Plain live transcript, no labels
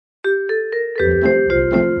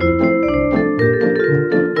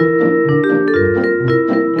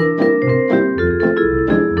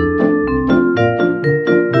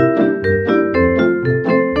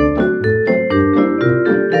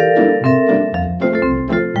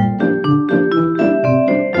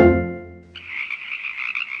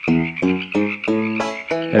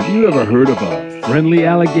you ever heard of a friendly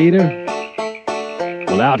alligator?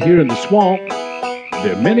 Well, out here in the swamp,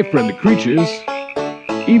 there are many friendly creatures,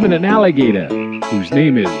 even an alligator whose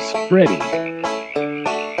name is Freddie.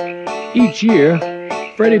 Each year,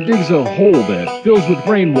 Freddie digs a hole that fills with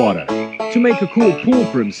rainwater to make a cool pool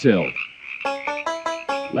for himself.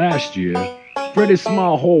 Last year, Freddie's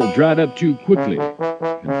small hole dried up too quickly,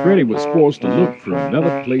 and Freddie was forced to look for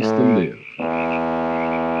another place to live.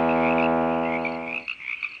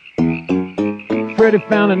 Freddie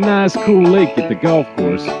found a nice cool lake at the golf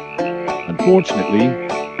course. Unfortunately,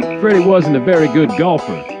 Freddie wasn't a very good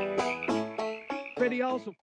golfer. Freddie also